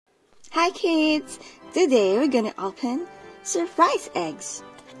Hi kids! Today we're gonna open surprise eggs.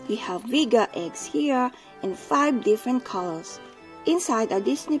 We have Viga eggs here in 5 different colors. Inside are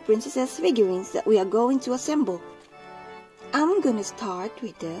Disney princesses figurines that we are going to assemble. I'm gonna start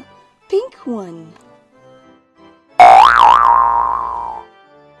with the pink one.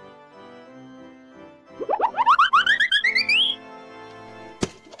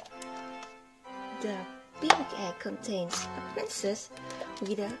 The pink egg contains a princess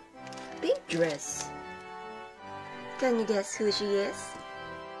with a pink dress. Can you guess who she is?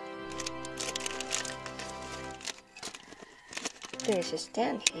 There's a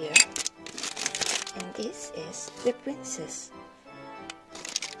stand here, and this is the princess.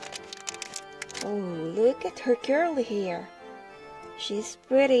 Oh, look at her curly hair. She's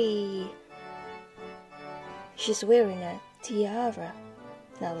pretty. She's wearing a tiara.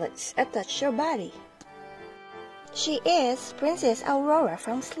 Now let's attach her body. She is Princess Aurora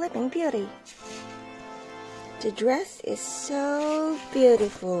from Sleeping Beauty. The dress is so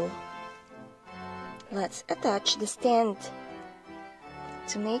beautiful. Let's attach the stand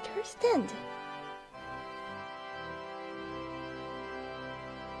to make her stand.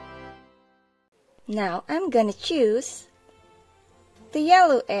 Now I'm gonna choose the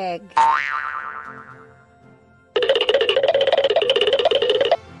yellow egg.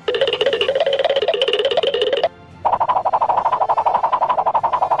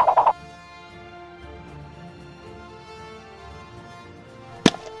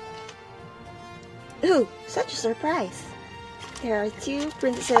 Ooh, such a surprise! There are 2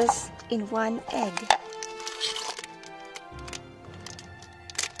 princesses in 1 egg.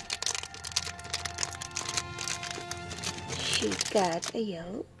 She's got a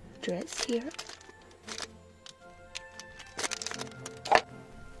yellow dress here.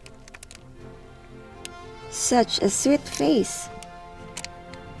 Such a sweet face.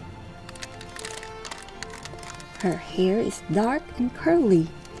 Her hair is dark and curly.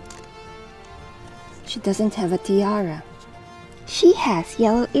 She doesn't have a tiara. She has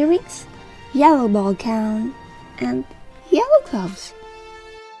yellow earrings, yellow ball gown, and yellow gloves.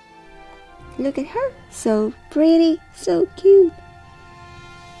 Look at her, so pretty, so cute.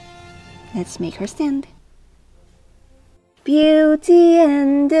 Let's make her stand. Beauty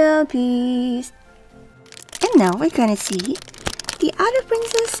and the Beast. And now we're gonna see the other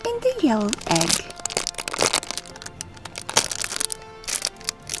princess in the yellow egg.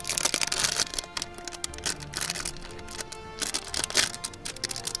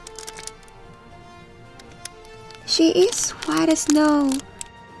 She is white as snow.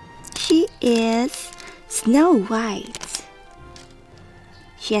 She is Snow White.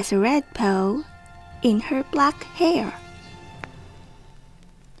 She has a red bow in her black hair.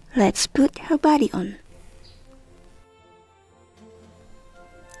 Let's put her body on.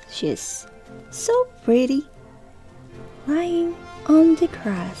 She's so pretty, lying on the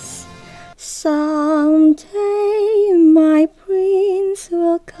grass. Someday my prince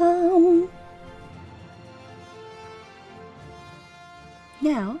will come.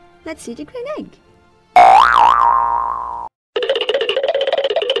 Now, let's see the green egg.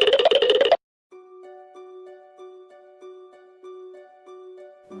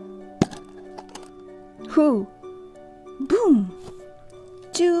 Whoo! Boom!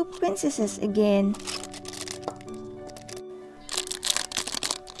 2 princesses again.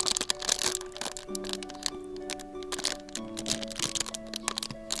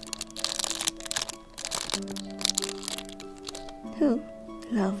 Who?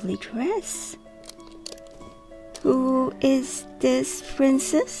 Lovely dress. Who is this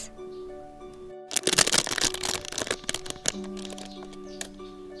princess?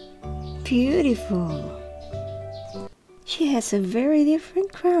 Beautiful. She has a very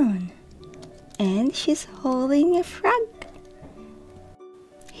different crown, and she's holding a frog.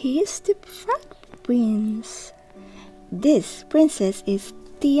 He is the frog prince. This princess is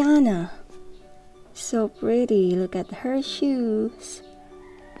Tiana. So pretty. Look at her shoes.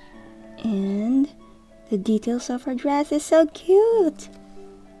 And the details of her dress is so cute.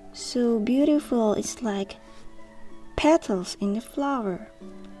 So beautiful. It's like petals in a flower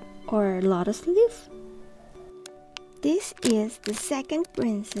or lotus leaf. This is the second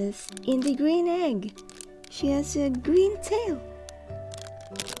princess in the green egg. She has a green tail.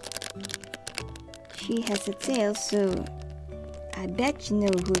 She has a tail, so I bet you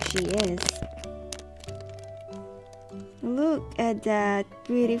know who she is. Look at that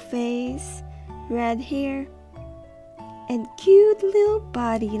pretty face, red hair, and cute little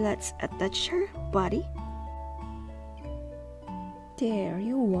body. Let's attach her body. There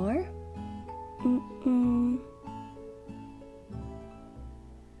you are.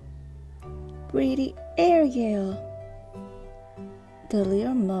 pretty Ariel, the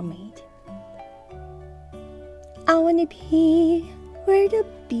little mermaid. I wanna be where the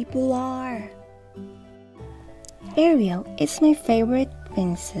people are. Ariel is my favorite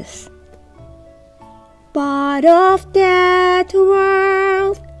princess. Part of that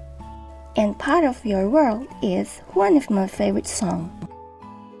world. And Part of Your World is one of my favorite songs.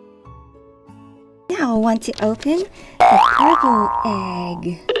 Now I want to open the purple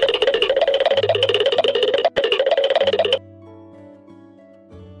egg.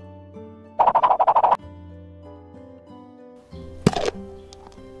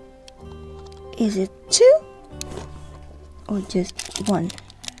 Is it 2 or just 1?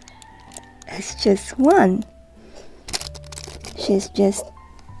 It's just 1. She's just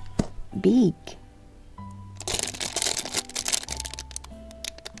big.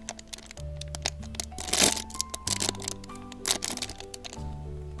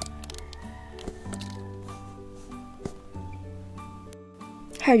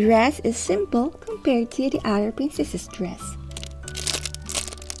 Her dress is simple compared to the other princess's dress.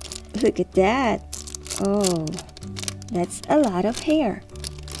 Look at that. Oh, that's a lot of hair.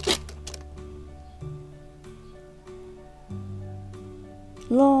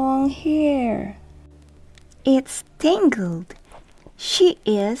 Long hair. It's tangled. She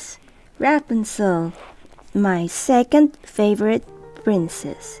is Rapunzel, my second favorite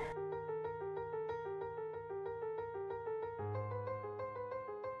princess.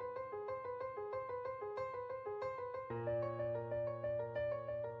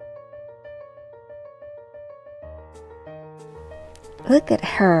 Look at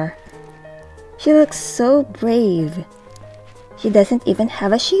her. She looks so brave. She doesn't even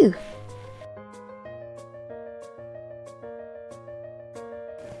have a shoe.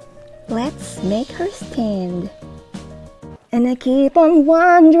 Let's make her stand. And I keep on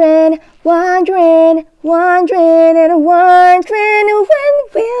wondering, wondering, wondering, and wondering, when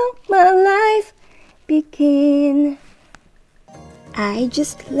will my life begin? I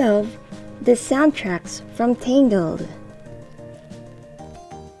just love the soundtracks from Tangled.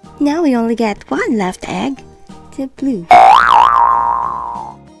 Now we only get one left egg, the blue.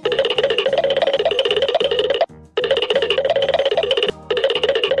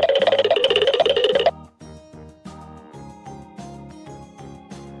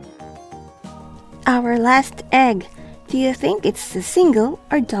 Our last egg. Do you think it's a single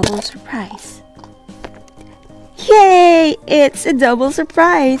or double surprise? Yay! It's a double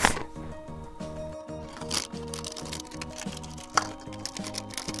surprise!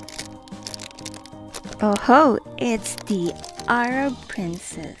 Oh ho! It's the Arab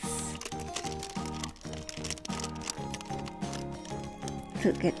princess.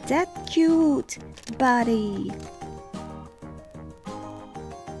 Look at that cute body!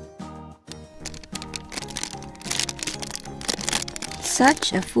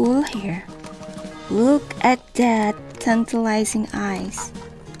 Such a full hair. Look at that tantalizing eyes.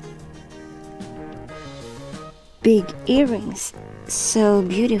 Big earrings. So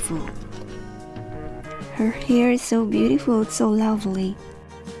beautiful. Her hair is so beautiful, it's so lovely.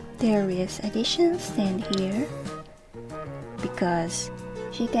 There is additional stand here because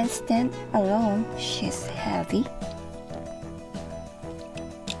she can stand alone. She's heavy.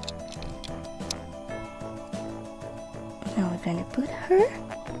 Now we're gonna put her,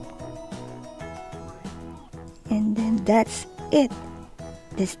 and then that's it.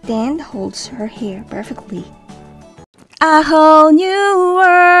 The stand holds her hair perfectly. A whole new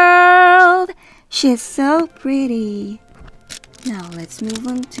world. She's so pretty. Now let's move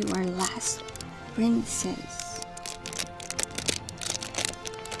on to our last princess.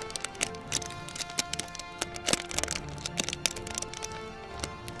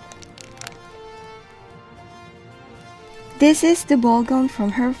 This is the ball gown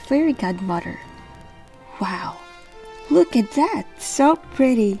from her fairy godmother. Wow, look at that, so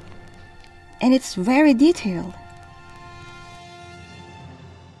pretty. And it's very detailed.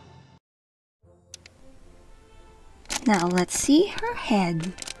 Now let's see her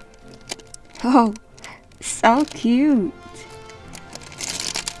head. Oh, so cute.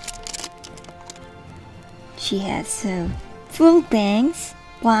 She has full bangs,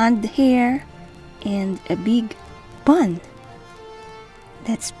 blonde hair, and a big bun.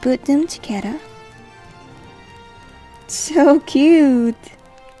 Let's put them together. So cute.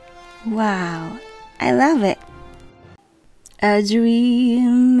 Wow, I love it. A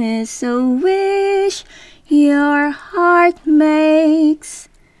dream is a wish your heart makes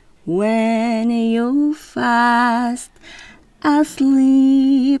when you're fast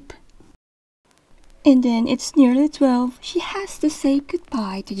asleep. And then it's nearly 12. She has to say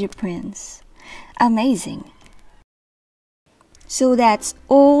goodbye to the prince. Amazing. So that's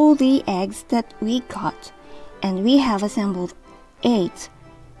all the eggs that we got, and we have assembled 8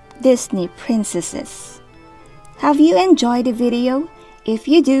 Disney princesses. Have you enjoyed the video? If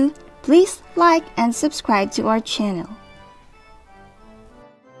you do, please like and subscribe to our channel.